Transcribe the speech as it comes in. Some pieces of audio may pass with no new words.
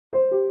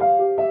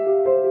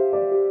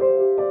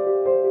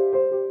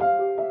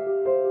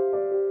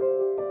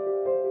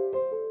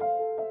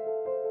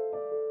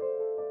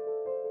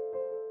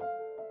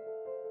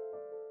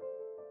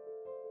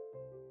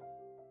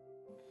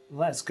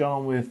let's go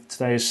on with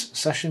today's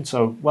session.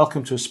 So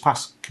welcome to a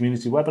Surpass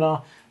community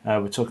webinar.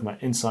 We're talking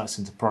about insights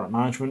into product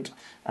management,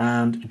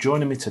 and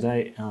joining me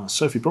today are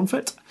Sophie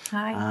Brumfitt.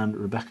 Hi. And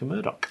Rebecca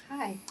Murdoch.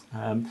 Hi.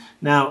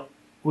 Now,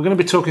 we're going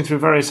to be talking through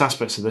various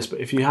aspects of this, but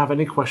if you have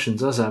any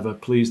questions, as ever,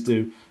 please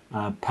do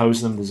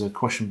pose them. There's a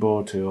question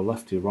board to your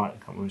left, to your right, I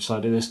can't remember which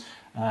side it is.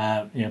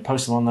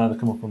 Post them on there, they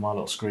come up on my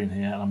little screen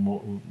here, and I'm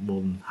more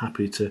than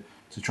happy to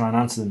try and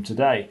answer them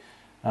today.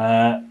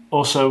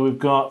 Also, we've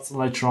got,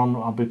 later on,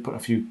 I'll be putting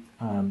a few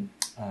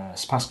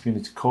Surpass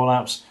community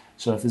call-outs.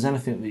 So if there's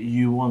anything that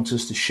you want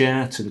us to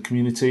share to the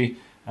community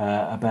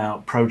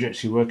about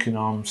projects you're working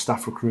on,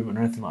 staff recruitment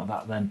or anything like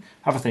that, then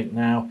have a think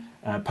now,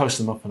 post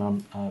them up,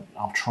 and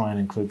I'll try and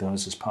include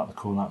those as part of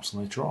the call-outs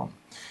later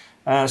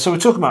on. So we're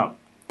talking about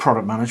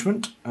product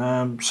management.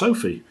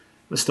 Sophie,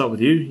 let's start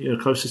with you.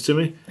 You're closest to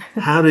me.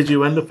 How did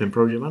you end up in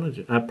product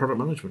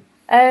management?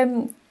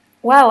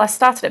 Well, I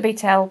started at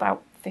BTL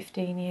about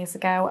 15 years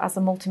ago as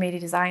a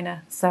multimedia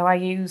designer. So I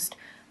used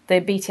the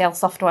BTL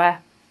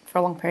software for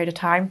a long period of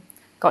time,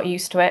 got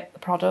used to it, the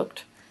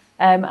product,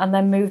 and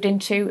then moved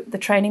into the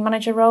training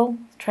manager role,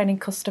 training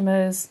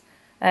customers,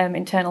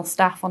 internal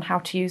staff on how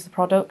to use the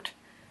product.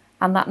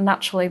 And that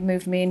naturally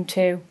moved me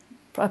into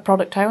a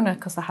product owner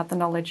because I had the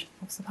knowledge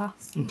of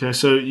Surpass. Okay,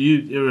 so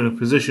you're in a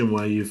position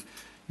where you've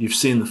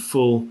seen the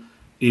full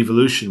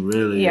evolution,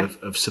 really,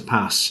 of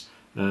Surpass.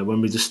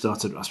 When we just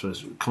started, I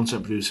suppose,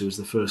 Content Producer was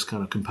the first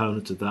kind of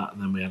component of that,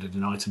 and then we added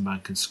an item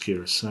bank and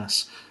Secure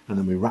Assess, and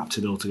then we wrapped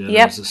it all together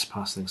as a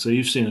Surpass thing. So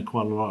you've seen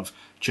quite a lot of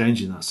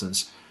change in that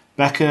sense.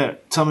 Becca,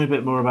 tell me a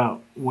bit more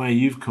about where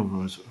you've come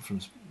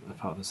from a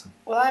part of this thing.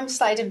 Well, I'm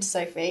slightly different to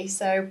Sophie.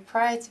 So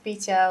prior to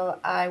BTL,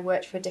 I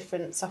worked for a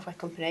different software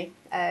company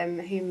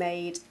who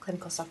made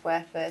clinical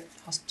software for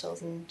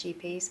hospitals and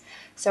GPs.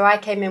 So I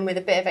came in with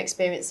a bit of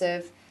experience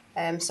of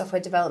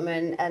software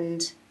development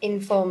and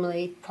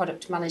informally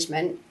product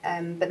management.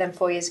 But then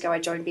 4 years ago, I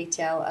joined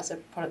BTL as a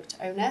product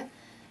owner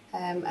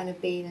and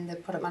have been in the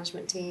product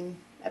management team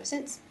ever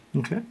since.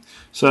 Okay.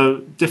 So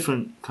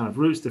different kind of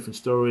routes, different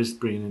stories,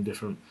 bringing in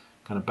different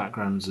kind of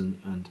backgrounds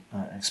and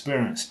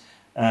experience.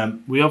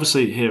 We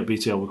obviously here at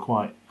BTL, we're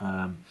quite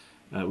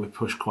we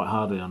push quite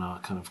hardly on our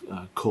kind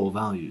of core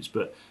values.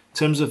 But in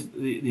terms of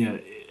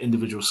the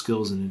individual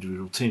skills and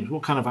individual teams,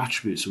 what kind of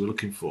attributes are we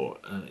looking for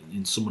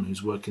in someone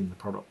who's working in the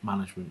product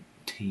management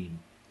team?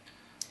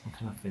 What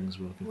kind of things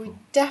we're looking for? We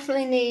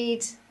definitely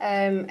need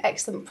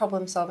excellent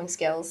problem-solving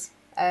skills.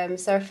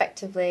 So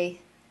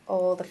effectively,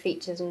 all the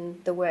features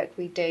and the work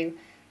we do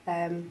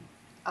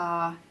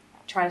are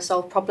trying to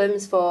solve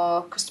problems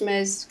for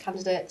customers,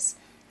 candidates,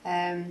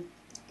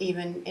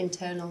 even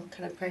internal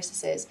kind of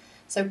processes.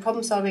 So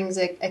problem solving is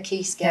a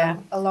key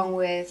skill, along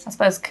with... I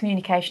suppose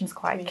communication's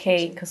quite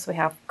key because we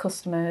have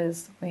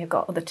customers, we have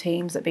got other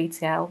teams at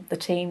BTL, the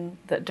team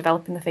that are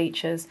developing the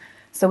features.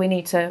 So we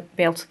need to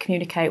be able to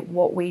communicate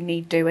what we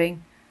need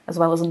doing, as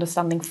well as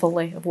understanding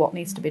fully of what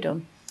needs to be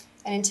done.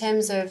 And in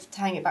terms of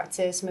tying it back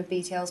to some of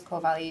BTL's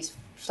core values,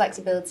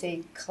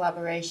 flexibility,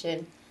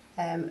 collaboration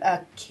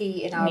are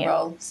key in our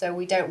role. So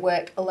we don't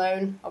work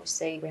alone.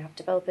 Obviously, we have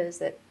developers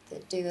that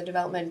do the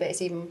development, but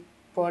it's even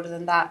broader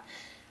than that.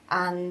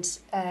 And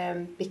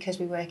because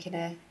we work in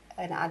an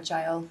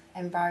agile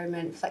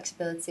environment,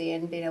 flexibility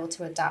and being able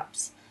to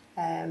adapt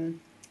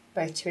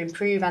both to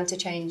improve and to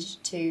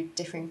change to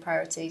differing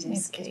priorities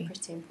is pretty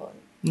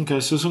important. Okay,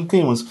 so some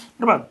key ones.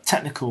 What about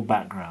technical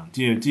background?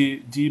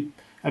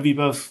 Have you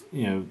both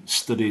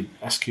studied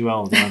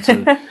SQL down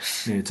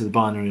to to the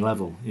binary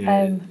level?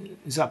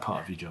 Is that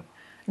part of your job?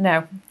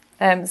 No.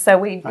 So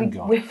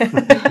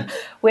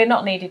we're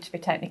not needed to be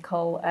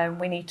technical.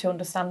 We need to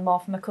understand more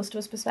from a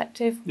customer's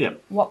perspective,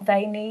 what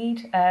they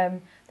need.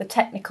 The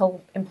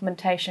technical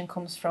implementation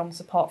comes from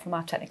support from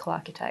our technical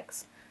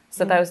architects.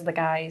 So those are the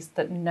guys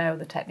that know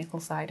the technical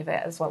side of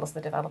it as well as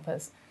the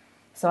developers.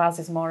 So ours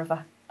is more of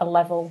a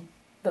level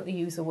that the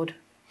user would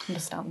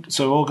understand.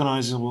 So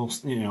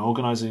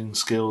organising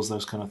skills,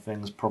 those kind of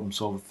things, problem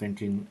solving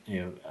thinking,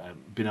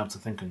 being able to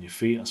think on your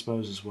feet, I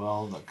suppose, as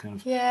well. That kind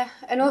of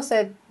and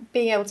also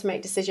being able to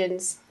make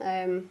decisions.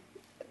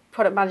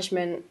 Product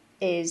management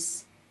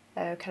is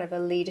kind of a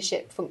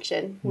leadership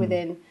function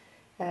within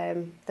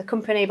the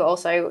company, but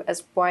also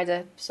as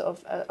wider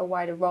a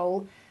wider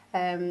role.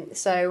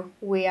 So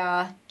we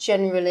are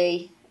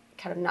generally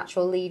kind of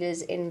natural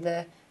leaders in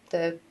the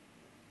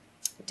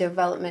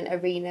development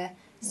arena.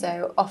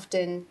 So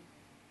often,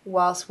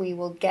 whilst we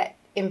will get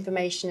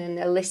information and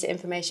elicit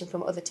information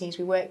from other teams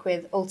we work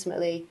with,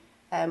 ultimately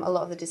a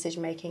lot of the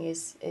decision making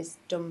is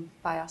done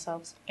by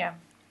ourselves. Yeah.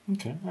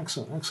 Okay,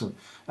 excellent.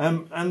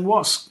 And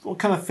what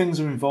kind of things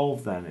are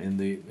involved then in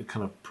the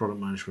kind of product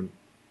management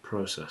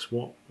process?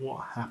 What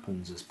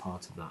happens as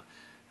part of that?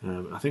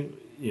 I think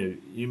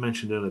you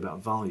mentioned earlier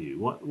about value.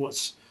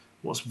 What's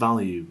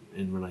value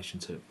in relation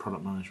to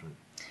product management?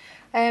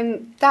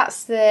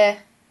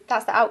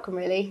 That's the outcome,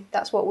 really.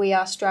 That's what we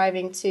are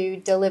striving to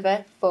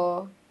deliver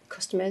for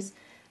customers.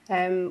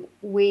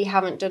 We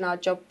haven't done our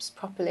jobs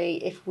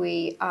properly if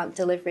we aren't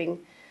delivering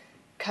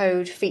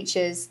code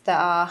features that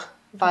are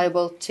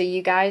valuable to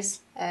you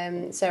guys.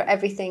 So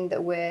everything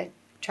that we're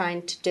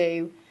trying to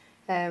do,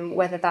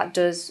 whether that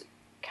does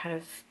kind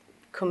of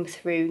come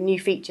through new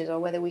features or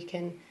whether we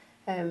can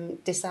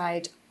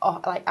decide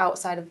like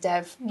outside of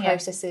dev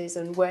processes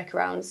and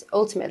workarounds,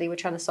 ultimately we're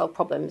trying to solve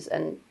problems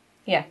and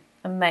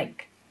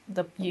make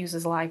the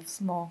users'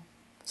 lives more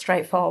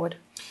straightforward.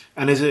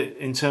 And is it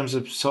in terms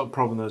of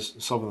solving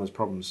those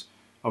problems?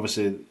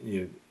 Obviously,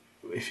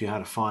 if you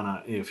had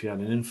if you had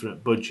an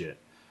infinite budget,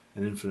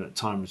 an infinite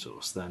time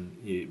resource, then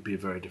it'd be a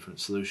very different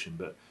solution.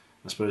 But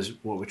I suppose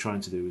what we're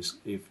trying to do is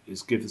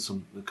give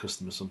the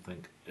customer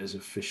something as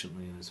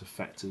efficiently and as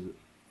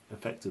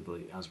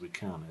effectively as we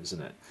can,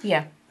 isn't it?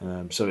 Yeah.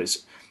 So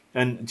it's,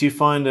 and do you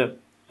find that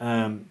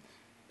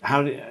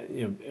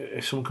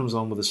if someone comes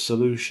along with a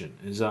solution,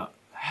 is that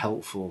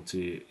helpful to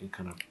you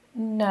kind of?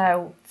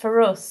 No,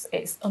 for us,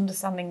 it's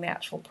understanding the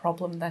actual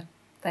problem that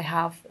they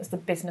have as the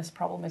business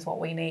problem is what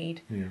we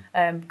need.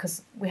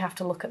 Because we have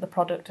to look at the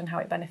product and how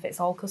it benefits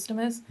all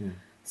customers.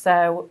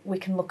 So we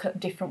can look at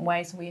different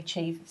ways we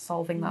achieve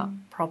solving that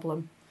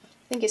problem.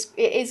 I think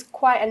it is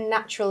quite a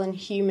natural and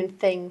human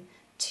thing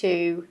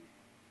to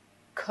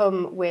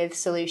come with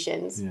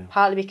solutions,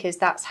 partly because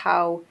that's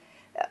how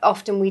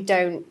often we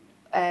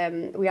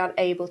aren't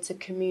able to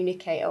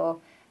communicate or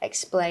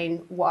explain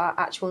what our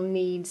actual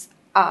needs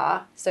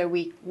are, so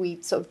we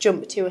sort of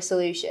jump to a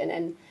solution,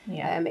 and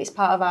it's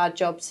part of our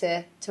job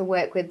to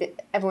work with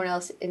everyone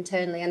else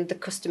internally and the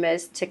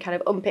customers to kind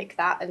of unpick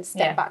that and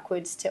step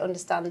backwards to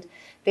understand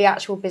the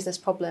actual business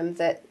problem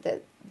that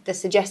the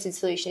suggested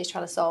solution is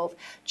trying to solve,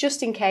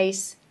 just in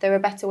case there are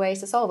better ways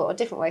to solve it or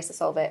different ways to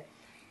solve it.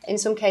 In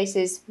some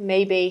cases,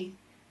 maybe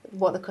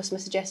what the customer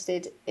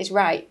suggested is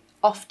right.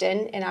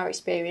 Often, in our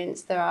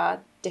experience, there are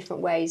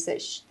different ways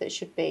that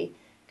should be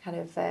kind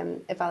of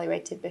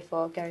evaluated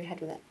before going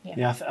ahead with it.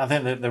 I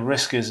think that the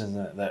risk is, isn't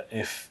it, that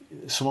if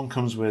someone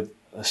comes with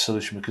a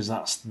solution because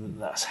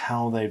that's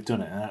how they've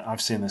done it, and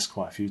I've seen this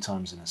quite a few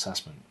times in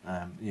assessment.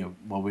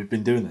 We've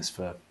been doing this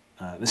for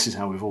this is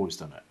how we've always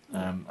done it,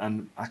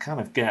 and I kind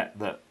of get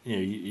that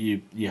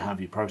you have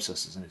your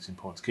processes and it's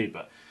important to keep.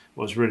 But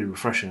what was really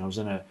refreshing, I was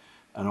in an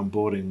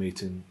onboarding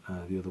meeting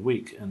the other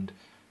week, and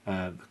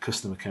the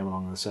customer came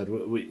along and said,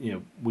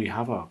 we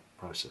have our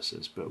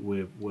processes, but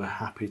we're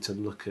happy to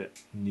look at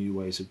new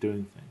ways of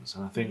doing things.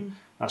 And I think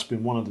that's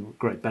been one of the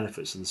great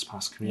benefits of this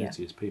past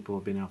community is people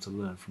have been able to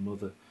learn from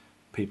other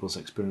people's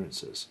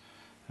experiences,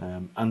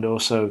 and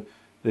also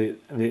the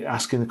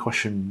asking the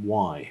question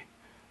why.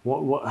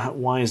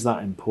 Why is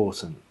that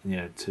important?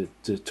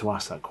 To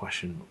ask that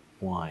question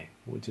why.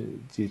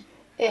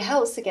 It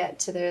helps to get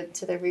to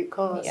the root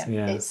cause.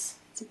 It's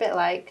a bit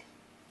like,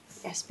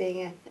 I guess,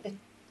 being a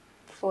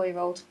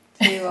 4-year-old.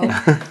 3-year-old.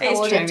 I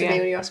want it to be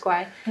when you ask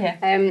why.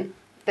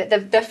 But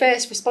the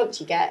first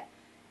response you get,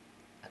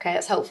 okay,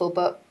 that's helpful,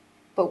 but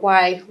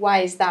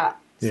why is that?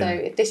 So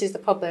if this is the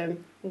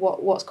problem,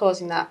 what's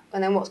causing that?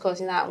 And then what's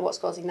causing that? And what's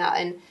causing that?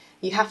 And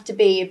you have to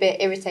be a bit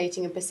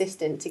irritating and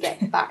persistent to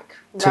get back.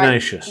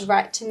 Tenacious.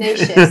 Right,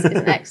 tenacious is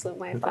an excellent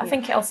way of putting it. But I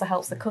think it also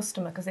helps the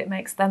customer because it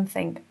makes them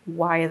think,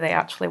 why are they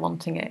actually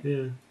wanting it?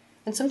 Yeah.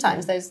 And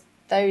sometimes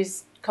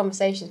those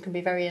conversations can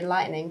be very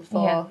enlightening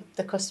for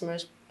the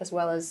customers as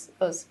well as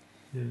us.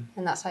 And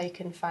that's how you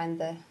can find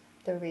the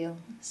real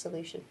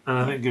solution. And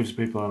I think it gives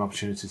people an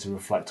opportunity to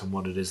reflect on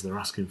what it is they're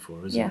asking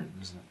for, isn't it?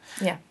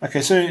 Yeah.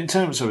 Okay, so in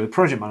terms of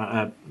project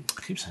management,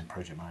 I keep saying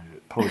project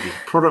management, apologies,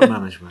 product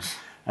management.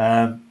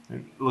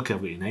 Look,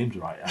 I've got your names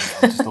right.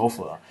 I'm just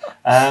awful at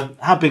that.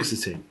 How big's the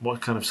team?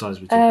 What kind of size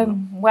are we talking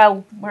about?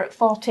 Well, we're at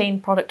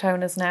 14 product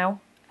owners now.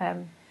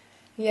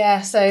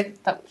 So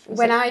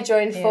when I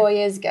joined 4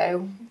 years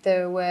ago,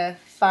 there were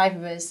 5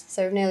 of us,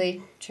 so we've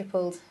nearly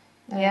tripled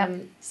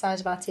size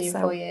of our team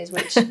in 4 years,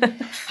 which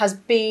has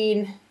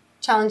been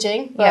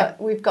challenging, but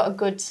we've got a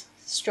good,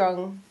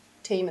 strong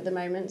team at the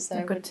moment,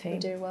 so we're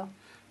doing well.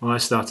 When I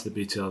started at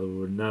BTL, there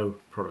were no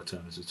product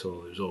owners at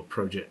all. It was all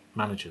project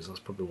managers. That's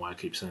probably why I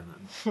keep saying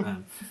that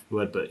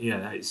word. But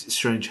it's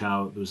strange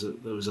how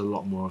there was a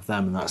lot more of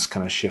them, and that's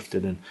kind of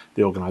shifted, and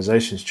the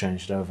organisation's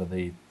changed over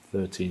the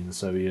 13 or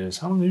so years.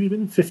 How long have you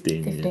been?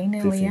 15 years. 15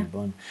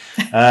 nearly,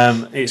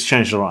 It's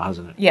changed a lot,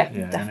 hasn't it? Yeah,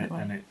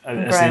 definitely. And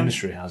as the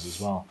industry has as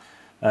well.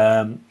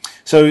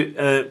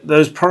 So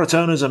those product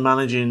owners are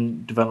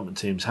managing development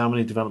teams. How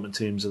many development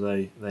teams are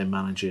they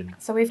managing?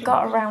 So we've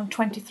got around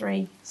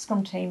 23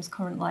 Scrum teams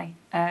currently.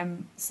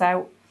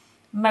 So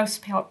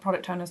most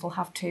product owners will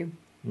have 2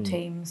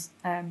 teams.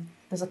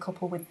 There's a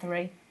couple with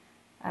 3,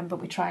 but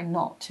we try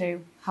not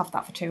to have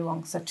that for too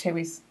long. So 2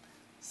 is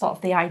sort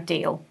of the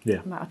ideal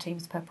amount of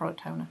teams per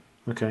product owner.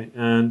 Okay,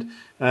 and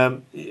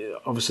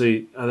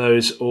obviously, are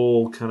those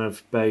all kind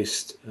of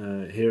based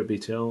here at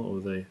BTL, or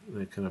are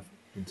they kind of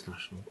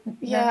international?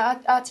 Yeah,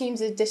 our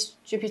teams are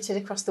distributed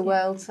across the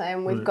world,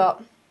 and we've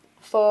got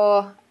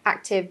 4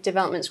 active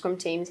development Scrum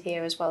teams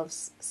here, as well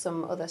as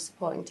some other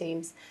supporting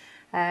teams.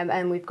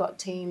 And we've got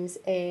teams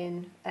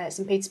in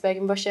St. Petersburg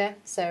in Russia,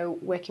 so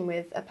working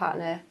with a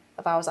partner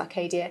of ours,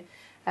 Arcadia.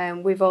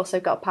 We've also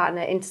got a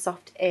partner,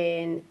 Intersoft,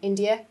 in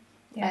India.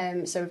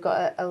 Yeah. So we've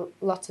got a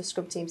lot of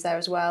Scrum teams there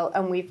as well,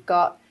 and we've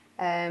got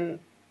a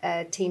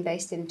team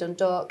based in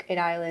Dundalk in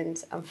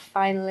Ireland, and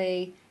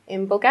finally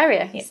in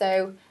Bulgaria. Yeah.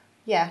 So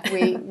yeah,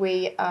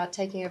 we are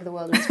taking over the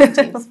world with Scrum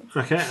teams.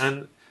 Okay,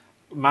 and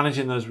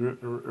managing those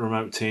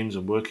remote teams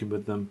and working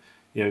with them,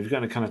 have you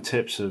got any kind of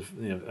tips of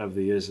over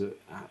the years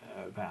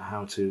about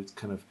how to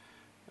kind of,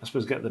 I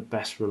suppose, get the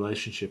best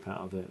relationship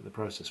out of the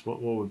process?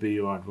 What would be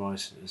your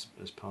advice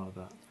as part of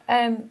that?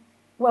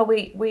 Well,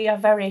 we are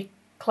very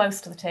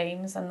close to the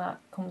teams, and that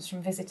comes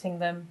from visiting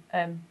them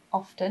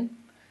often,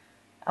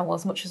 and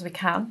as much as we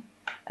can.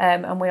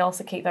 And we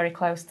also keep very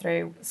close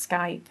through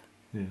Skype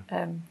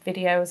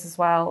videos as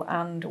well,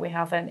 and we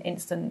have an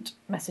instant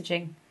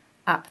messaging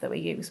app that we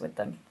use with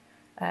them.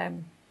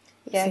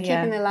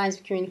 Keeping the lines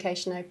of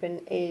communication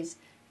open is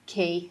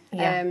key.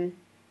 Yeah.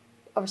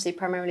 Obviously,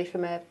 primarily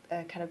from a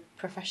kind of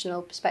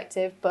professional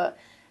perspective, but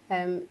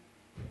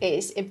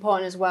it's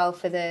important as well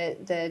for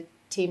the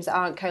teams that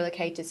aren't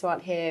co-located, so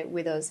aren't here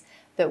with us,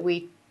 that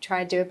we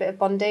try and do a bit of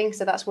bonding.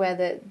 So that's where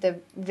the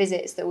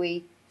visits that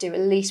we do at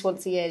least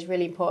once a year is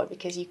really important,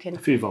 because you can... A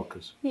few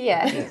vodkas.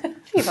 Yeah, a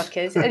few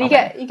vodkas. And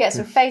you get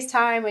some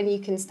FaceTime, and you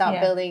can start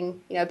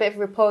building a bit of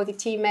rapport with your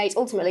teammates.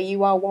 Ultimately,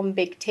 you are one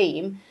big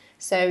team,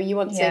 so you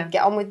want to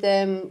get on with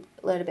them,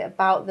 learn a bit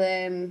about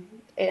them,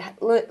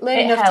 learn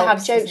enough to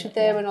have jokes with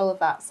them and all of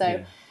that.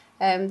 So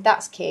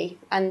that's key.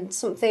 And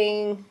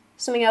something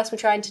else we're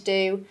trying to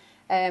do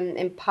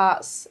in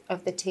parts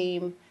of the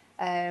team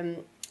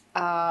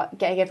are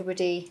getting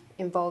everybody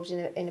involved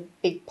in a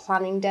big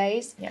planning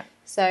days. Yeah.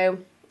 So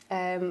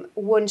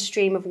one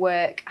stream of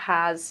work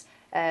has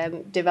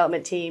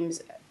development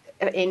teams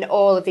in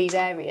all of these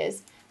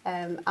areas,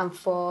 and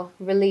for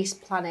release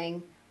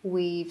planning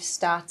we've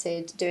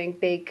started doing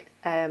big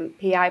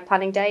PI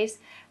planning days,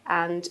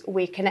 and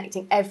we're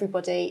connecting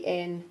everybody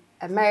in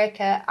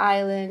America,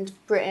 Ireland,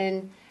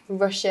 Britain,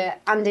 Russia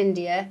and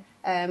India,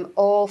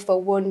 all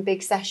for one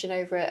big session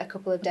over a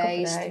couple of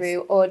days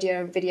through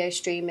audio and video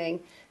streaming,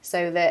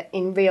 so that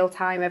in real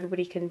time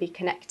everybody can be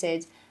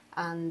connected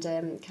and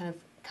kind of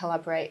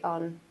collaborate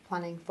on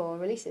planning for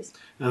releases.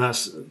 And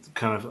that's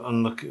kind of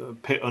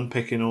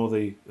unpicking all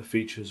the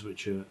features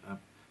which are...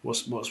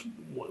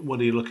 What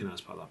are you looking at as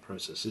part of that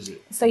process? Is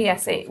it... So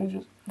yes,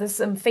 there's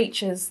some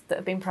features that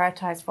have been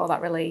prioritised for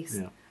that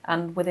release,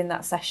 and within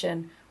that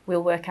session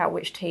we'll work out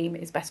which team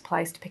is best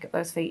placed to pick up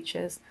those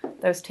features.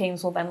 Those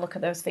teams will then look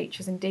at those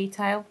features in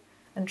detail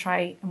and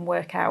try and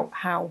work out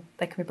how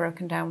they can be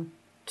broken down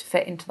to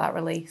fit into that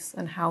release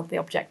and how the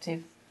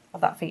objective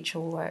of that feature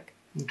will work.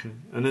 Okay,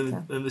 and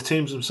then and the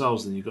teams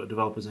themselves, then you've got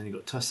developers and you've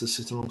got testers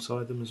sitting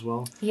alongside them as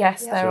well?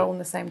 Yes, they're all in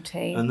the same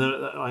team. And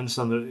I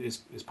understand that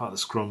it's part of the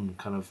Scrum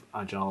kind of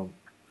agile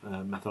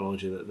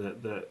methodology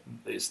that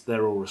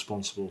they're all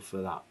responsible for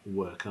that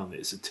work, aren't they?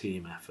 It's a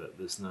team effort.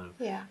 There's no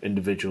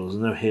individuals,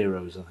 there's no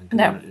heroes, I think.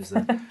 No. Is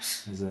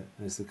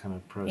the kind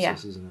of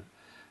process, isn't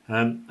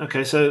it?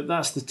 Okay, so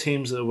that's the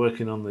teams that are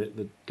working on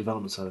the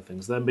development side of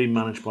things. They're being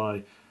managed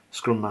by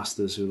Scrum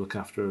Masters who look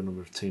after a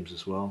number of teams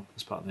as well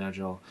as part of the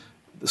agile.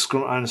 The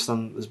Scrum, I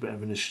understand there's a bit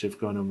of initiative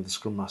going on with the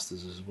Scrum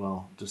Masters as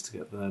well, just to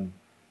get them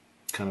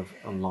kind of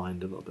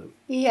aligned a little bit.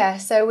 Yeah,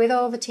 so with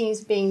all the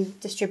teams being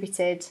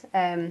distributed,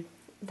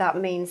 that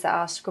means that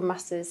our Scrum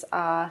Masters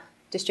are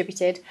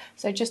distributed.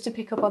 So just to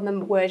pick up on the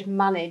word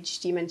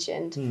managed you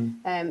mentioned,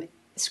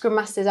 Scrum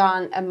Masters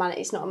aren't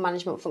it's not a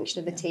management function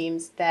of the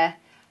teams. They're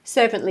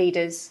servant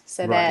leaders,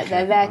 so they're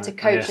there to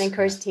coach and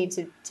encourage the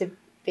team to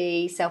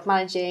be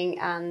self-managing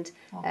and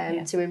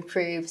to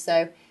improve.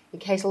 So in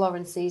case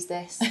Lauren sees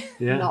this,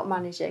 not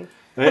managing.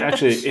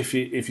 Actually, if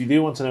you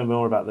do want to know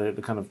more about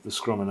the kind of the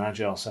Scrum and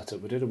Agile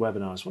setup, we did a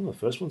webinar. It's one of the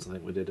first ones I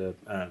think we did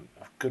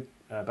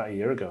about a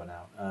year ago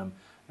now.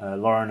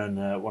 Lauren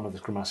and one of the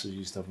Scrum Masters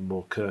used to have them,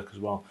 more Kirk as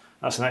well.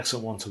 That's an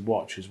excellent one to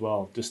watch as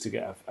well, just to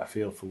get a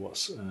feel for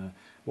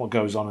what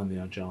goes on in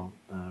the Agile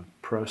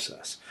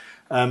process.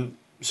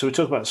 So we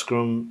talk about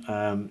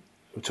Scrum.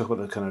 We talk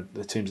about the kind of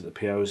the teams that the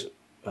POs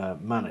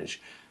manage.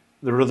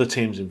 There are other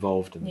teams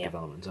involved in the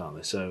development, aren't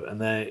there? So, and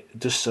they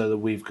just so that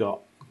we've got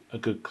a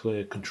good,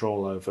 clear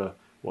control over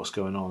what's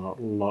going on.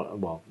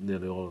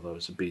 Nearly all of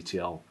those are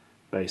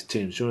BTL-based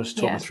teams. Do you want us to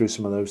talk me through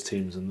some of those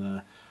teams and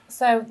their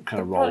So kind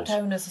the of roles? product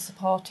owners are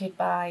supported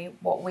by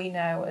what we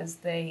know as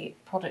the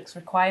products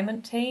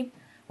requirement team,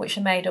 which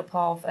are made up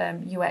of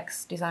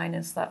UX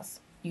designers, that's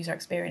user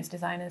experience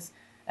designers,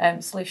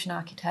 solution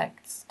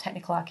architects,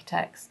 technical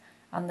architects,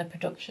 and the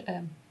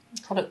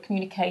product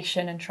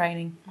communication and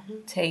training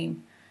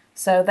team.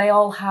 So they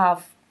all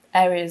have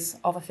areas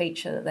of a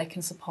feature that they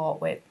can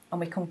support with, and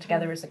we come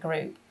together as a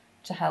group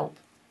to help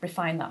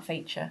refine that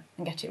feature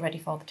and get it ready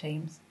for the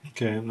teams.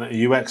 Okay, and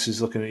UX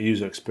is looking at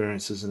user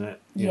experience, isn't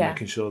it?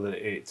 Making sure that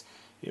it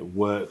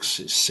works,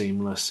 it's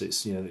seamless.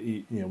 It's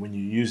when you're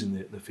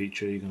using the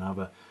feature, you're going to have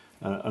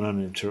an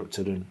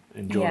uninterrupted and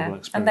enjoyable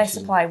experience. And they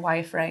supply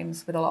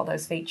wireframes with a lot of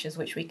those features,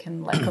 which we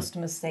can let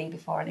customers see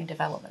before any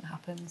development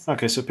happens.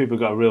 Okay, so people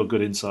got a real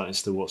good insight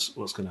as to what's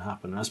going to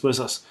happen. And I suppose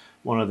that's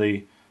one of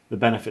the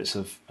benefits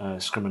of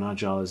Scrum and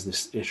Agile is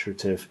this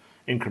iterative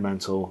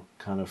incremental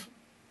kind of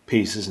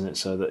piece, isn't it?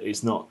 So that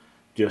it's not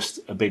just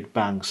a big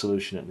bang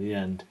solution at the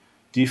end.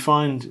 Do you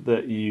find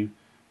that you,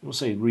 I won't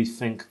say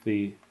rethink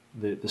the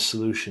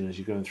solution as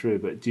you're going through,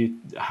 but do you,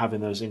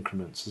 having those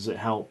increments, does it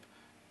help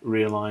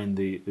realign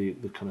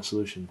the kind of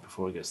solution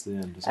before it gets to the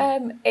end? Does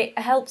it? It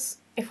helps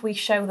if we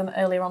show them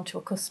earlier on to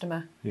a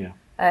customer. Yeah.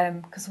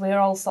 Because we're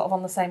all sort of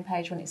on the same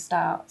page when it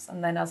starts,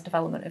 and then as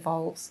development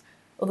evolves,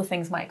 other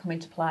things might come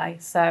into play.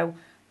 So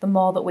the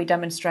more that we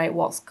demonstrate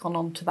what's gone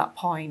on to that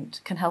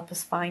point can help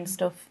us find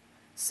stuff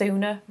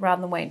sooner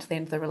rather than waiting to the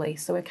end of the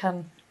release. So we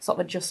can sort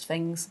of adjust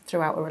things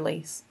throughout a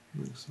release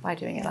by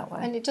doing it that way.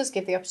 And it does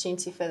give the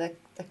opportunity for the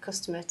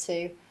customer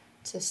to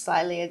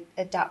slightly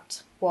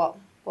adapt what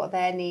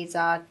their needs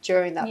are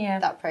during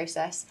that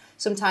process.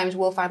 Sometimes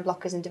we'll find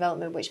blockers in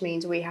development, which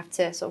means we have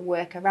to sort of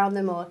work around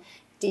them or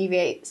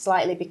deviate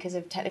slightly because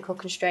of technical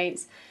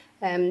constraints.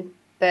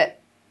 But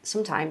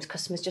sometimes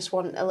customers just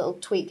want a little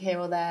tweak here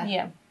or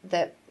there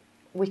that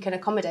we can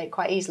accommodate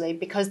quite easily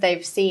because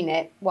they've seen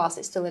it whilst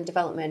it's still in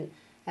development,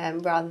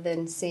 rather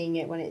than seeing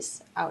it when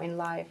it's out in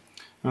live.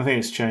 I think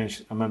it's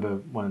changed. I remember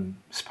when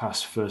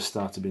SPAS first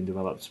started being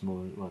developed,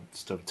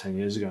 just over 10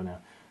 years ago now.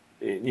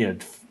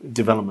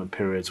 Development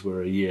periods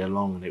were a year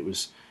long, and it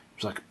was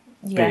like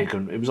big,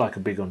 and it was like a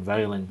big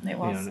unveiling. It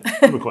was.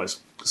 It was quite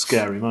a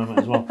scary moment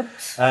as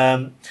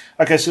well.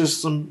 Okay, so there's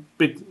some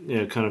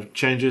big, kind of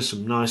changes,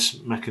 some nice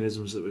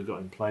mechanisms that we've got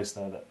in place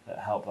there that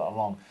help that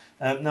along.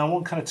 Now,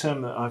 one kind of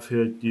term that I've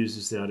heard used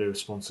is the idea of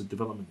sponsored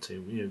development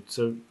team.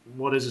 So,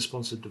 what is a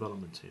sponsored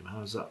development team? How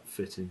does that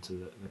fit into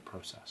the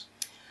process?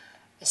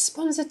 A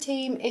sponsor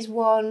team is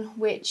one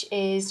which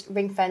is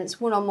ring-fenced,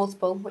 one or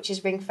multiple, which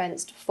is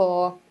ring-fenced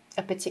for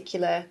a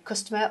particular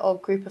customer or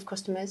group of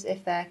customers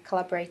if they're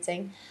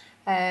collaborating.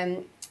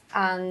 And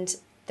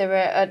there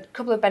are a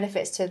couple of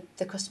benefits to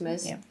the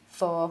customers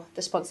for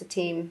the sponsor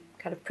team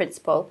kind of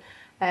principle.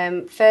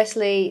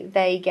 Firstly,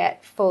 they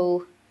get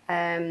full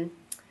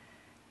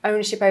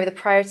ownership over the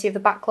priority of the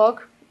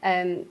backlog.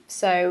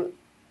 So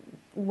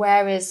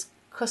whereas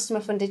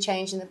customer-funded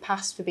change in the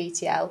past for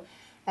BTL,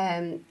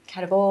 kind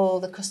of all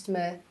the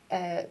customer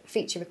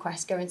feature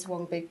requests go into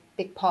one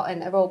big pot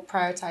and are all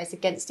prioritised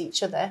against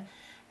each other,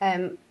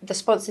 the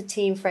sponsored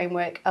team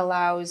framework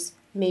allows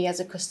me as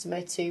a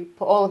customer to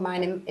put all of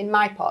mine in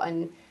my pot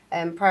and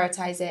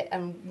prioritise it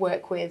and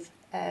work with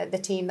the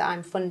team that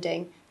I'm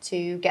funding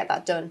to get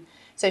that done.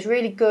 So it's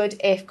really good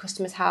if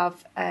customers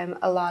have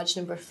a large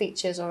number of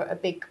features or a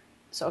big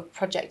sort of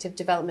project of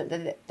development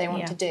that they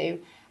want to do,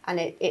 and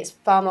it's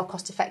far more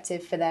cost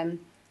effective for them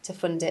to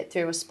fund it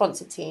through a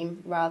sponsored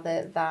team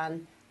rather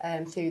than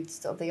through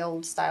sort of the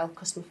old style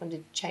customer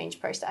funded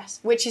change process,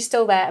 which is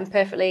still there and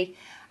perfectly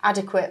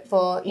adequate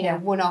for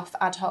one-off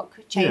ad hoc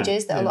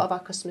changes that a lot of our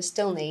customers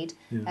still need.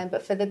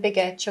 But for the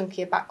bigger,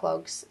 chunkier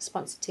backlogs,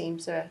 sponsored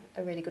teams are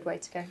a really good way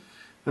to go.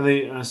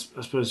 And I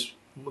suppose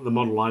the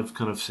model I've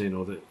kind of seen,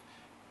 or that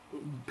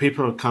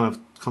people are kind of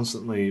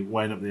constantly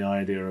weighing up the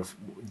idea of,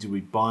 do we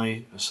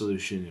buy a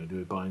solution, do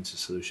we buy into a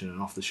solution, an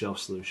off-the-shelf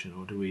solution,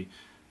 or do we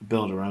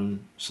build our own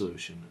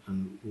solution?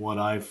 And what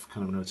I've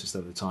kind of noticed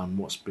over the time,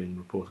 what's been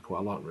reported quite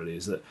a lot really,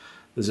 is that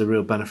there's a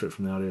real benefit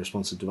from the idea of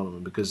sponsored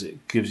development because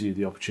it gives you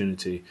the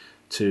opportunity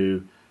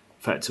to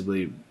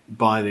effectively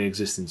buy the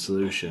existing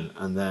solution,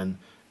 and then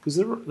because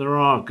there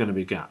are going to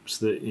be gaps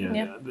that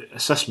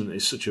assessment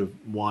is such a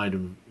wide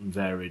and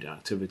varied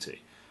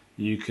activity,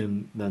 you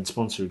can then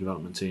sponsor a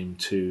development team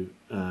to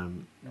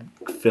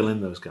fill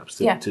in those gaps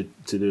to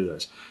do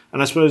this.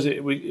 And I suppose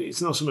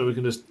it's not something we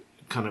can just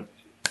kind of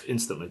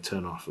instantly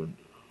turn off and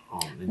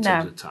on in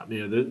terms of tap.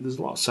 There's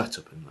a lot of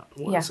setup in that.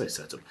 When I say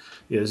setup,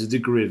 there's a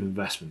degree of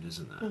investment,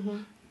 isn't there? Mm-hmm.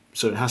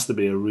 So it has to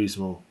be a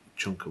reasonable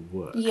chunk of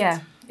work. Yeah,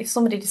 if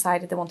somebody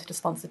decided they wanted a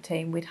sponsored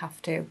team, we'd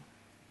have to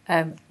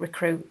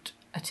recruit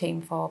a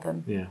team for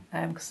them. Yeah,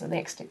 because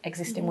the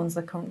existing ones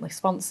are currently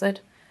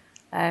sponsored.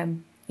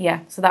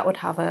 So that would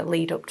have a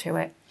lead up to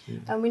it. Yeah.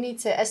 And we need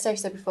to, as Steph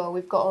said before,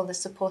 we've got all the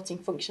supporting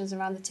functions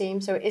around the team,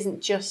 so it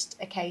isn't just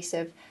a case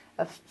of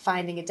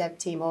finding a dev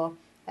team or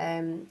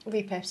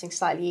repurposing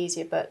slightly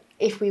easier, but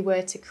if we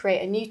were to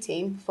create a new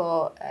team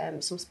for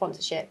some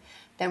sponsorship,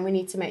 then we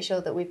need to make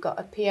sure that we've got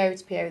a PO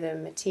to PO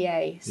them, a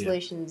TA,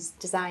 solutions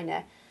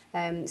designer.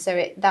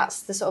 So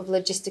that's the sort of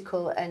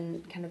logistical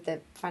and kind of the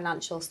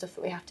financial stuff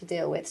that we have to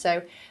deal with.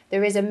 So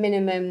there is a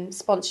minimum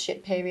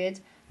sponsorship period,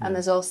 and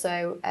there's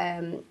also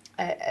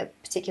a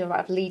particular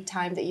amount of lead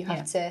time that you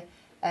have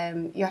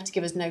to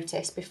give us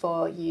notice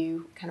before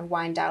you kind of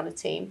wind down a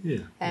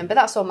team. But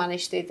that's all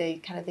managed through the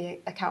kind of the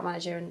account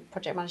manager and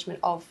project management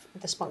of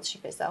the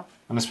sponsorship itself.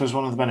 And I suppose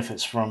one of the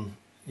benefits from,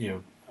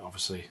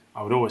 obviously,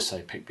 I would always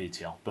say pick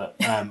BTL,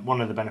 but one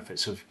of the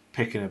benefits of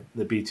picking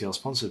the BTL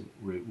sponsored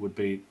route would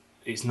be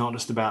it's not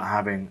just about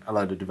having a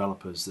load of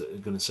developers that are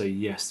going to say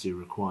yes to your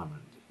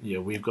requirement.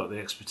 We've got the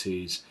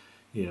expertise.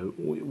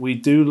 We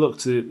do look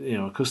to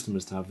our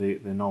customers to have the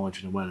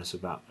knowledge and awareness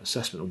about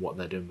assessment and what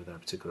they're doing with their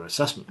particular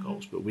assessment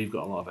goals, but we've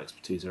got a lot of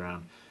expertise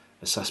around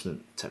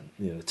assessment,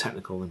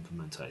 technical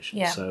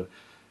implementation. So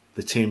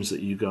the teams that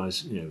you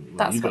guys,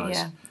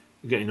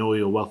 getting all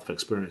your wealth of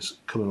experience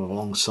coming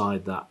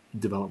alongside that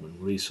development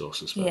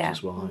resource, I suppose,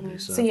 as well, aren't you?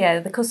 So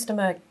the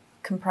customer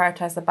can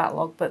prioritise the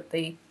backlog, but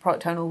the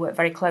product owner will work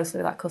very closely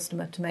with that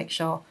customer to make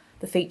sure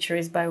the feature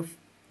is both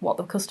what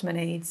the customer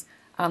needs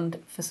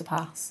and for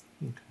surpass.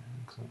 Okay,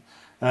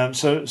 excellent.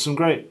 So some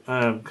great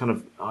kind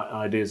of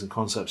ideas and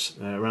concepts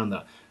around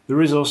that.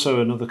 There is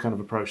also another kind of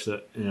approach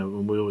that,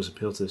 when we always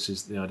appeal to this,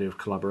 is the idea of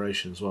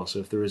collaboration as well. So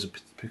if there is a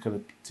particular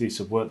piece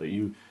of work that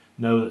you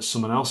know that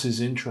someone else is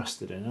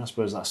interested in, I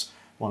suppose that's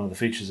one of the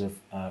features of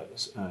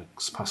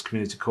past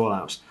community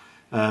call-outs.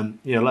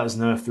 Let us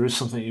know if there is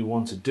something you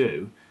want to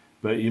do,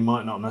 but you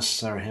might not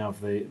necessarily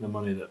have the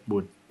money that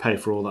would pay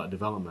for all that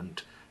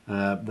development.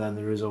 Then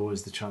there is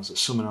always the chance that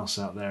someone else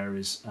out there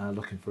is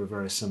looking for a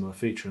very similar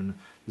feature. And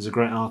there's a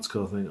great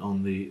article, I think,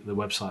 on the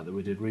website that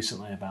we did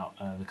recently about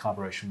the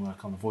collaboration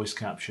work on the voice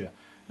capture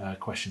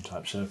question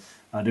type. So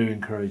I do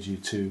encourage you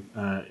to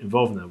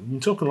involve in that. We've been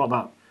talking a lot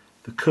about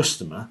the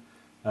customer.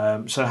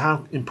 So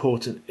how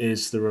important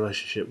is the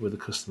relationship with the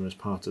customer as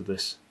part of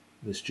this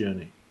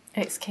journey?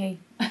 It's key.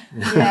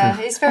 Yeah,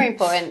 it's very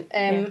important.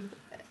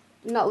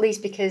 Not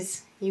least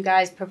because you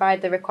guys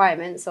provide the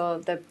requirements or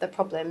the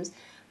problems,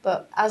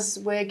 but as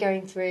we're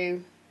going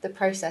through the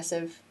process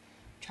of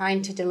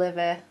trying to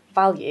deliver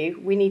value,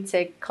 we need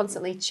to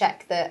constantly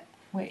check that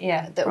we're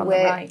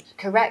right.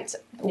 correct.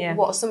 Yeah.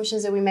 What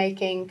assumptions are we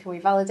making? Can we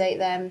validate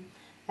them?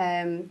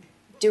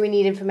 Do we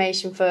need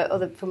information from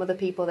other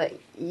people that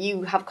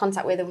you have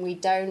contact with and we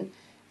don't?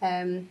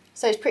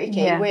 So it's pretty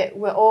key. Yeah.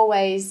 We're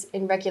always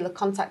in regular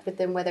contact with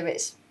them, whether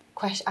it's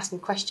asking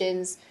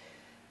questions,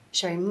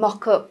 showing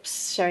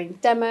mock-ups, showing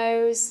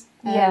demos.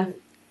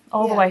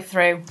 All the way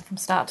through from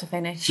start to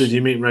finish. So do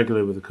you meet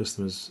regularly with the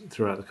customers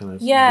throughout the kind of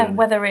journey?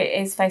 Whether it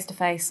is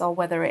face-to-face or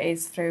whether it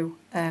is through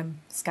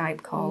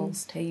Skype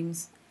calls,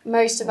 Teams.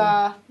 Most of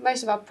our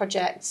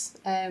projects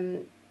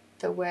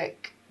that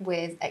work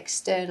with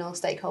external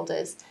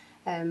stakeholders,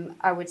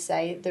 I would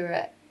say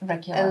there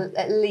are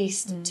at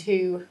least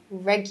 2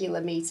 regular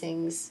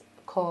meetings,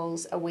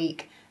 calls a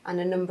week, and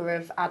a number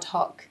of ad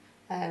hoc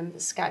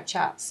Skype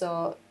chats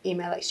or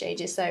email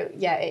exchanges. So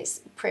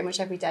it's pretty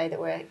much every day that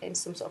we're in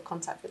some sort of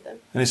contact with them.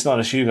 And it's not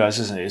just you guys,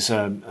 isn't it? It's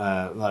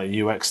like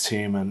a UX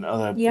team and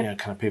other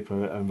kind of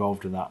people are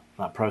involved in that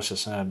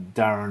process.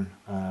 Darren,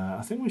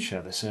 I think we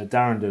shared this.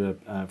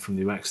 Darren from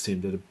the UX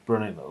team did a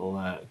brilliant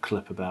little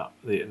clip about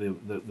the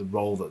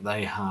role that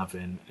they have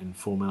in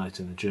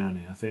formulating the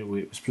journey. I think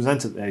it was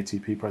presented at the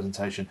ATP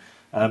presentation.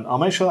 I'll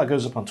make sure that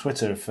goes up on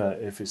Twitter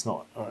if it's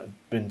not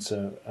been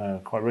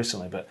to quite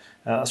recently, but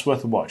that's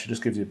worth a watch. It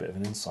just gives you a bit of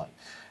an insight.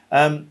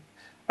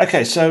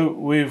 Okay, so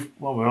we're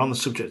on the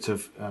subject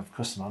of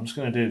customer. I'm just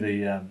going to do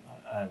the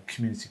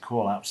community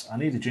call-outs. I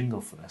need a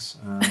jingle for this.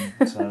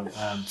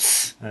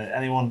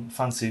 Anyone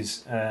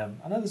fancies... I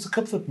know there's a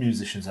couple of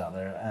musicians out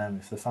there.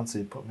 If they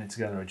fancy putting me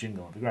together a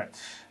jingle, it'd be great.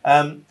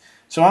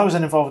 So I was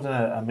involved in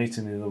a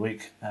meeting the other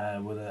week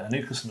with a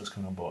new customer that's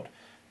coming on board.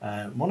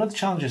 One of the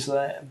challenges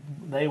that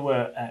they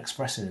were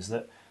expressing is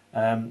that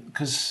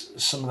because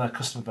some of their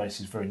customer base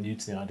is very new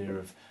to the idea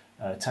of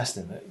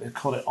testing, they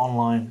call it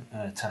online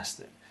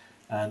testing.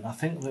 And I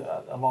think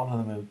that a lot of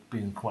them have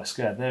been quite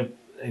scared. They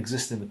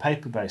exist in the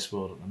paper-based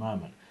world at the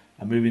moment,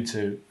 and moving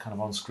to kind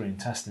of on-screen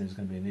testing is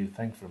going to be a new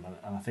thing for them.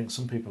 And I think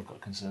some people have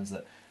got concerns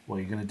that,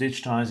 you're going to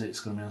digitise it, it's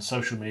going to be on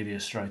social media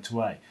straight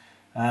away.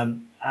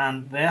 And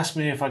they asked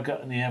me if I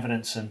got any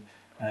evidence and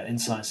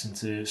insights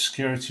into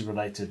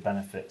security-related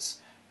benefits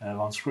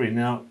on screen.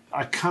 Now,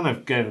 I kind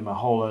of gave them a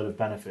whole load of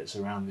benefits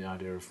around the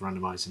idea of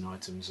randomising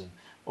items and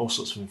all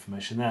sorts of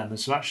information there. And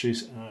there's actually,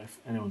 if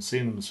anyone's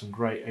seen them, there's some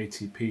great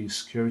ATP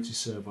security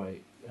survey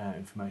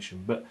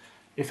information. But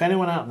if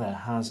anyone out there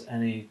has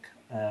any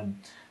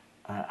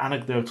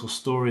anecdotal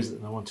stories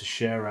that they want to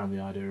share around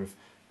the idea of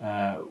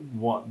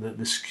what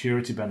the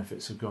security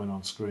benefits of going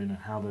on screen and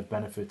how they've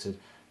benefited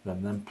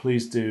them, then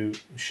please do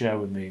share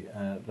with me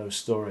those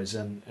stories.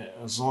 And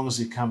as long as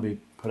it can be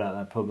put out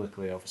there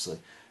publicly, obviously,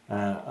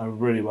 I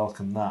really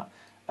welcome that.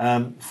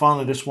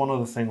 Finally, just one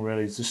other thing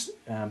really is just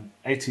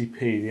ATP,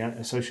 the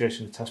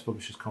Association of Test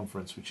Publishers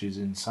Conference, which is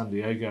in San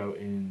Diego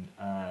in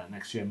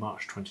next year,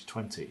 March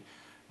 2020.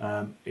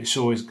 It's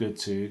always good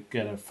to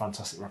get a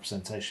fantastic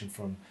representation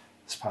from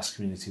this past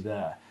community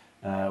there.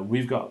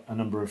 We've got a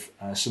number of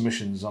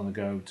submissions on the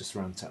go just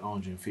around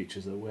technology and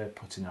features that we're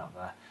putting out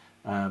there.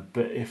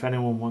 But if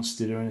anyone wants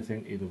to do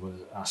anything either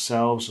with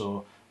ourselves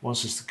or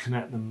wants us to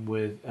connect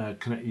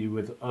you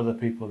with other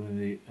people in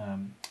the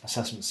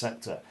assessment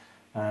sector,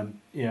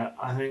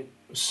 I think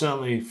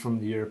certainly from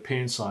the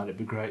European side it'd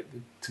be great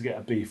to get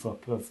a beef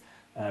up of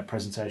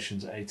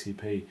presentations at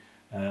ATP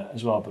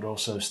as well, but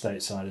also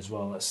stateside as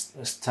well. Let's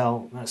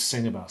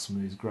sing about some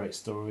of these great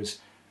stories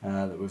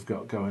that we've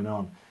got going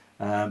on.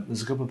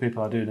 There's a couple of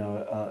people I do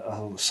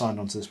know signed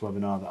onto this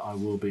webinar that I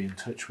will be in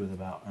touch with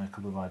about a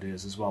couple of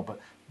ideas as well. But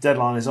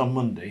deadline is on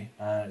Monday.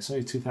 It's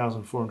only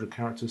 2,400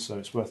 characters, so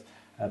it's worth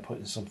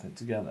putting something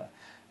together.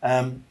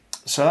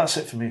 So that's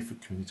it for me for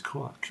community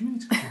call-out.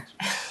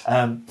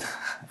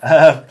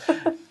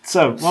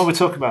 So while we're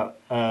talking about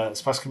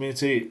Surpass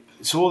Community,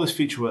 so all this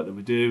feature work that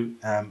we do,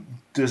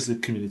 does the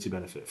community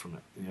benefit from it?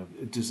 You know,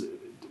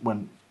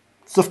 when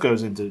stuff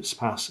goes into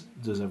Surpass,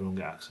 does everyone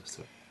get access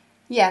to it?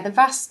 Yeah, the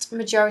vast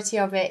majority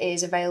of it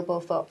is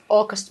available for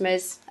all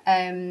customers.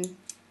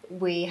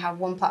 We have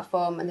one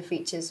platform and the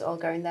features all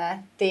going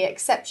there. The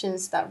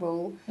exceptions to that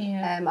rule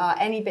are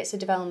any bits of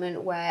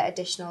development where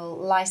additional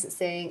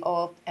licensing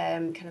or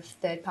kind of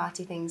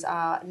third-party things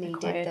are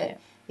needed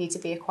need to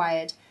be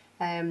acquired.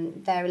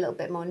 They're a little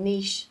bit more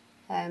niche,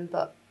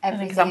 but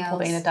everything An example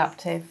else... being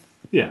adaptive.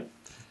 Yeah.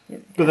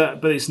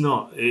 But it's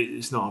not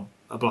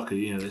a blocker.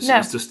 You know,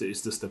 it's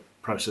just a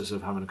process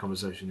of having a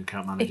conversation. The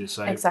account manager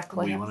say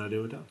we want to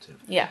do adaptive.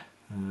 Yeah.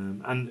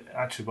 And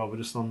actually, Bob, we're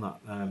just on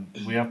that.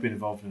 We have been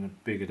involved in a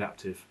big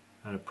adaptive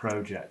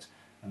project,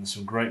 and there's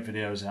some great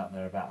videos out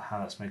there about how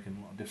that's making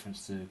a lot of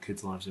difference to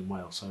kids' lives in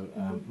Wales. So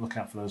look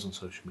out for those on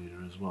social media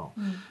as well.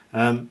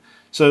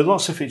 So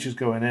lots of features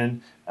going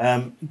in.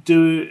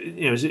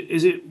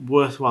 Is it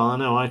worthwhile? I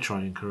know I try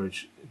and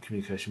encourage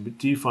communication, but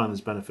do you find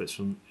there's benefits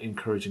from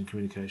encouraging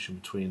communication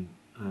between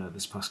the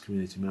Surpass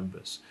community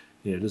members?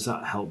 You know, does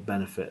that help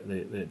benefit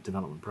the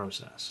development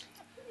process?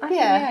 I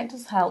think, it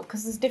does help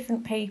because there's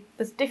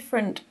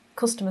different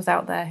customers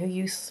out there who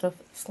use stuff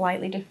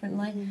slightly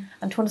differently,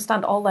 and to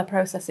understand all their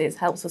processes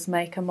helps us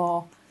make a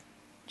more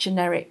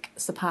generic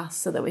Surpass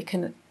so that we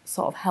can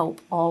sort of help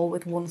all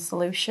with one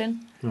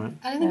solution. Right. And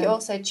I think it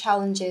also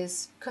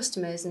challenges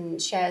customers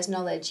and shares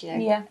knowledge. You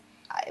know,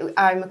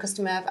 I'm a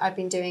customer. I've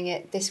been doing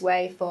it this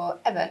way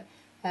forever,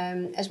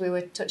 as we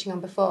were touching on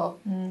before.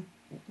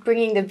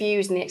 Bringing the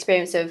views and the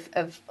experience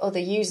of other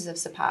users of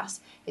Surpass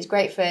is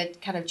great for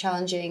kind of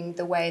challenging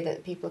the way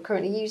that people are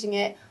currently using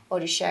it or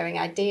just sharing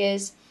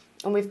ideas.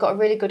 And we've got a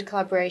really good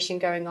collaboration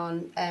going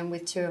on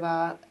with two of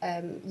our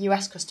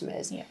US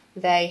customers. Yeah.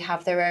 They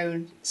have their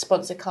own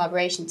sponsored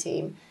collaboration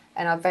team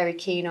and are very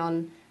keen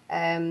on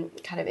kind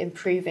of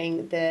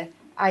improving the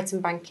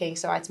item banking,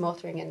 so item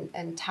authoring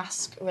and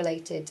task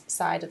related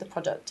side of the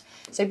product.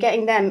 So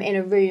getting them in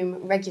a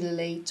room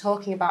regularly,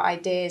 talking about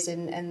ideas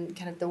and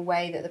kind of the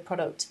way that the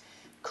product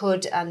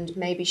could and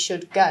maybe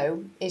should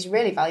go is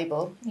really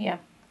valuable. Yeah.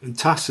 And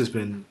tasks has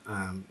been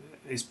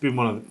it's been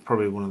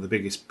probably one of the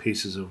biggest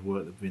pieces of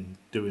work that we've been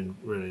doing,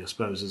 really, I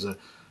suppose, as a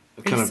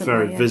kind of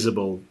very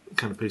visible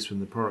kind of piece within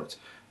the product.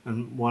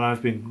 And what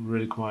I've been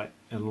really quite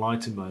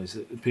enlightened by is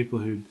that people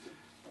who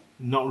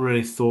not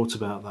really thought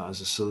about that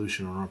as a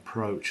solution or an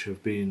approach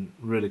have been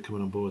really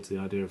coming on board to the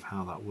idea of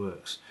how that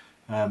works.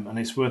 And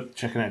it's worth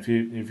checking out. If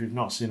you've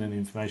not seen any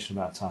information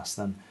about tasks,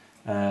 then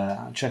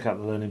check out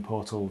the Learning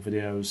Portal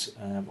videos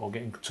or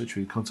get in touch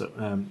with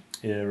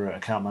your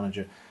account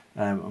manager.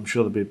 I'm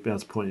sure they'll be able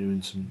to point you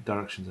in some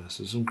directions there.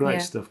 So some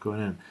great stuff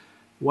going in.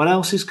 What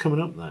else is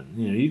coming up then?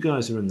 You know, you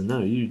guys are in the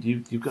know.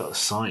 You've got a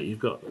site. You've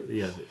got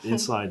the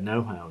inside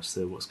know-how as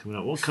to what's coming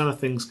up. What kind of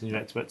things can you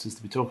expect us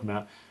to be talking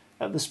about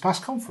at this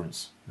past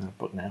conference?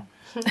 Book now.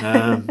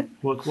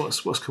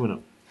 What's coming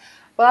up?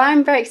 Well,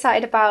 I'm very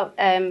excited about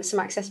some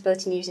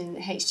accessibility using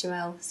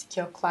HTML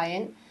Secure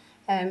Client.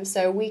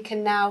 So we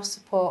can now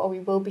support, or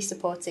we will be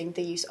supporting,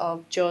 the use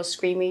of JAWS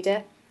Screen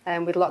Reader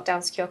with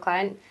Lockdown Secure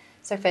Client.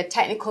 So for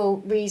technical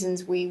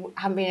reasons, we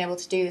haven't been able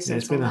to do this. Yeah,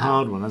 it's been a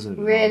hard one, hasn't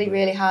it?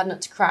 Really hard nut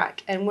to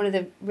crack. And one of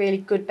the really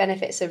good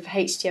benefits of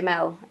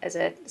HTML as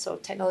a sort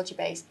of technology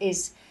base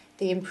is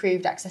the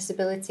improved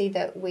accessibility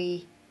that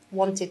we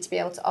wanted to be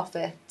able to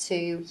offer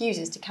to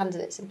users, to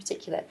candidates in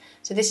particular.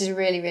 So this is a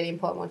really, really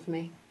important one for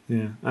me.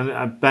 Yeah,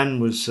 and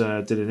Ben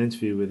did an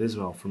interview with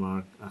Isabel from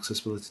our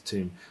accessibility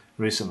team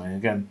recently.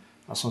 Again,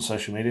 that's on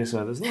social media,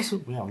 so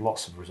we have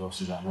lots of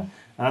resources out there, and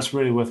that's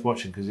really worth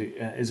watching because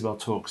Isabel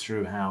talks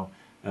through how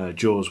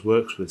JAWS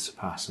works with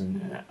Surpass,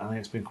 and I think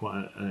it's been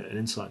quite an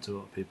insight to a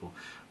lot of people.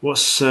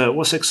 What's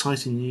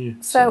exciting you?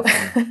 So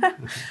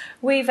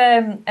we've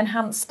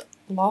enhanced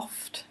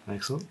Loft.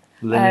 Excellent.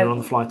 Linear on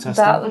the fly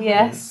testing.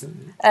 Yes,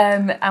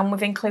 and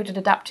we've included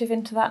adaptive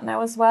into that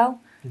now as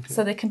well. Okay.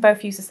 So they can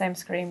both use the same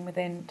screen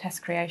within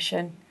test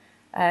creation,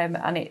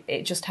 and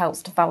it just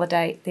helps to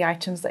validate the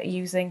items that you're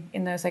using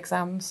in those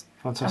exams.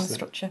 Fantastic. And the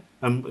structure.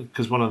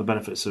 Because one of the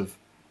benefits of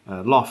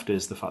Loft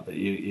is the fact that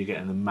you're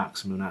getting the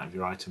maximum out of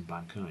your item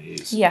bank, aren't you?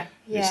 It's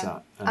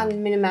that,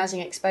 and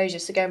minimising exposure.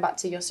 So going back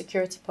to your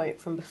security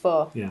point from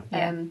before,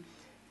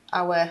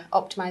 our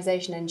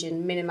optimisation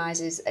engine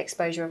minimises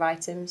exposure of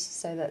items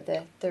so that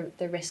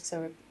the risks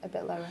are a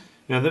bit lower.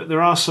 Yeah,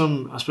 there are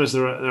some. I suppose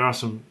there are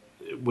some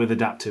with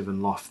adaptive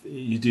and Loft.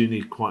 You do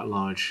need quite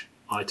large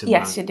item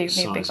bank you do need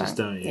sizes, big bank.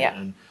 don't you? Yeah.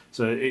 And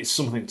so it's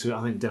something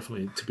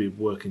definitely to be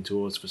working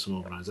towards for some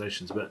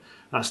organisations. But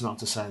that's not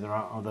to say there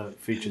are other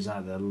features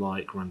out there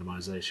like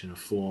randomisation of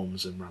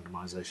forms and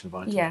randomisation of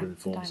items within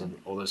forms and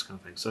all those kind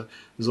of things. So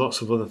there's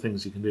lots of other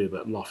things you can do,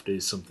 but Loft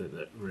is something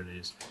that really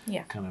is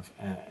kind of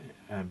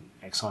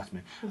exciting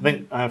me. Mm-hmm.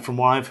 I think from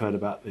what I've heard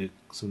about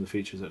some of the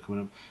features that are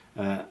coming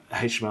up,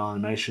 HTML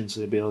animations,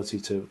 the ability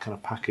to kind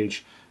of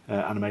package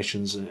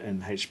animations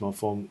in HTML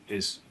form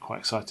is quite quite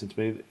excited to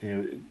be.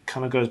 It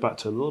kind of goes back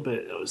to a little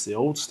bit. It was the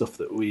old stuff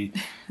that we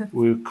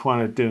were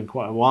kind of doing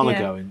quite a while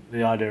ago. In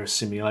the idea of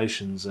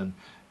simulations and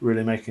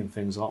really making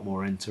things a lot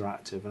more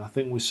interactive. And I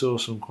think we saw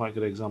some quite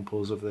good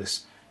examples of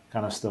this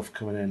kind of stuff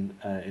coming in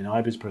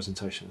IBID's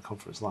presentation at the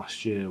conference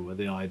last year, where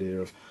the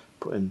idea of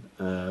putting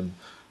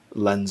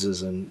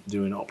lenses and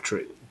doing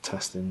optic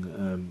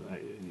testing.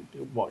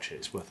 Watch it;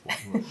 it's worth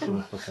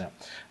looking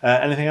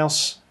at. Anything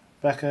else,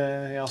 Becca?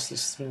 Anything else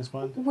that's springs to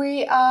mind?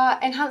 We are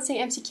enhancing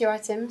MCQ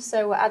items,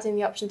 so we're adding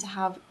the option to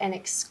have an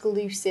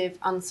exclusive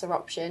answer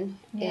option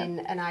in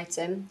an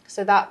item.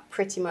 So that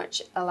pretty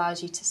much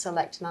allows you to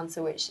select an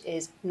answer which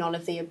is none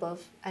of the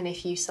above, and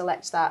if you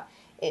select that,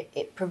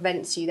 it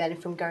prevents you then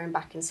from going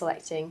back and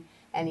selecting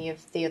any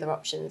of the other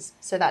options.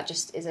 So that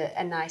just is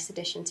a nice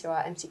addition to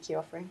our MCQ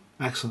offering.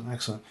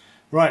 Excellent.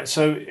 Right,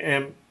 so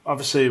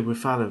obviously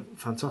we've had a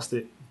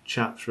fantastic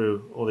chat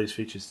through all these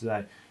features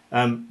today.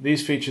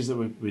 These features that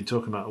we're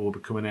talking about will be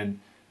coming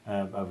in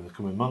over the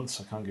coming months.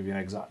 I can't give you an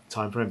exact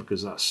time frame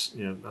because that's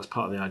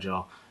part of the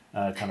agile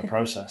kind of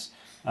process.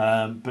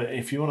 But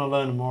if you want to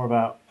learn more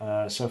about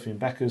Sophie and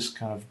Becca's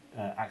kind of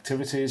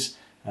activities,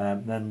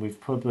 then we've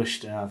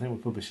published, I think we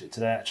published it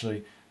today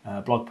actually,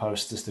 blog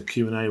post, just a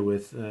Q&A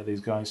with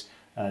these guys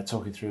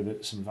talking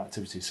through some of the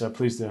activities. So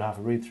please do have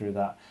a read through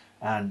that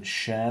and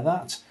share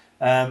that.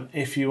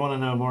 If you want to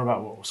know more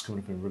about what's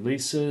coming up in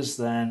releases,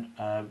 then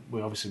we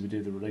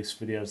do the release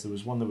videos. There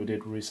was one that we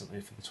did recently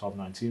for the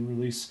 12.19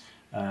 release,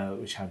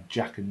 which had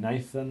Jack and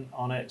Nathan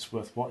on it. It's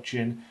worth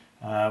watching.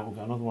 We've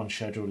got another one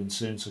scheduled in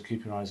soon, so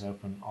keep your eyes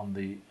open on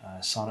the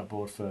sign-up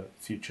board for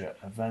future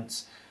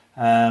events.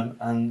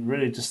 And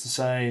really just to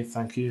say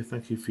thank you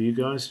for you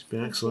guys. You've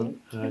been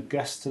excellent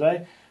guests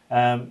today.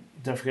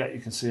 Don't forget you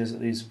can see us at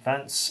these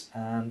events,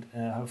 and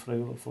hopefully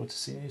we look forward to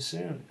seeing you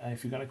soon.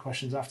 If you've got any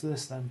questions after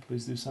this, then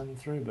please do send them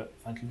through. But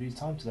thank you for your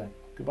time today.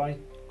 Goodbye.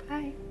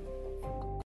 Bye.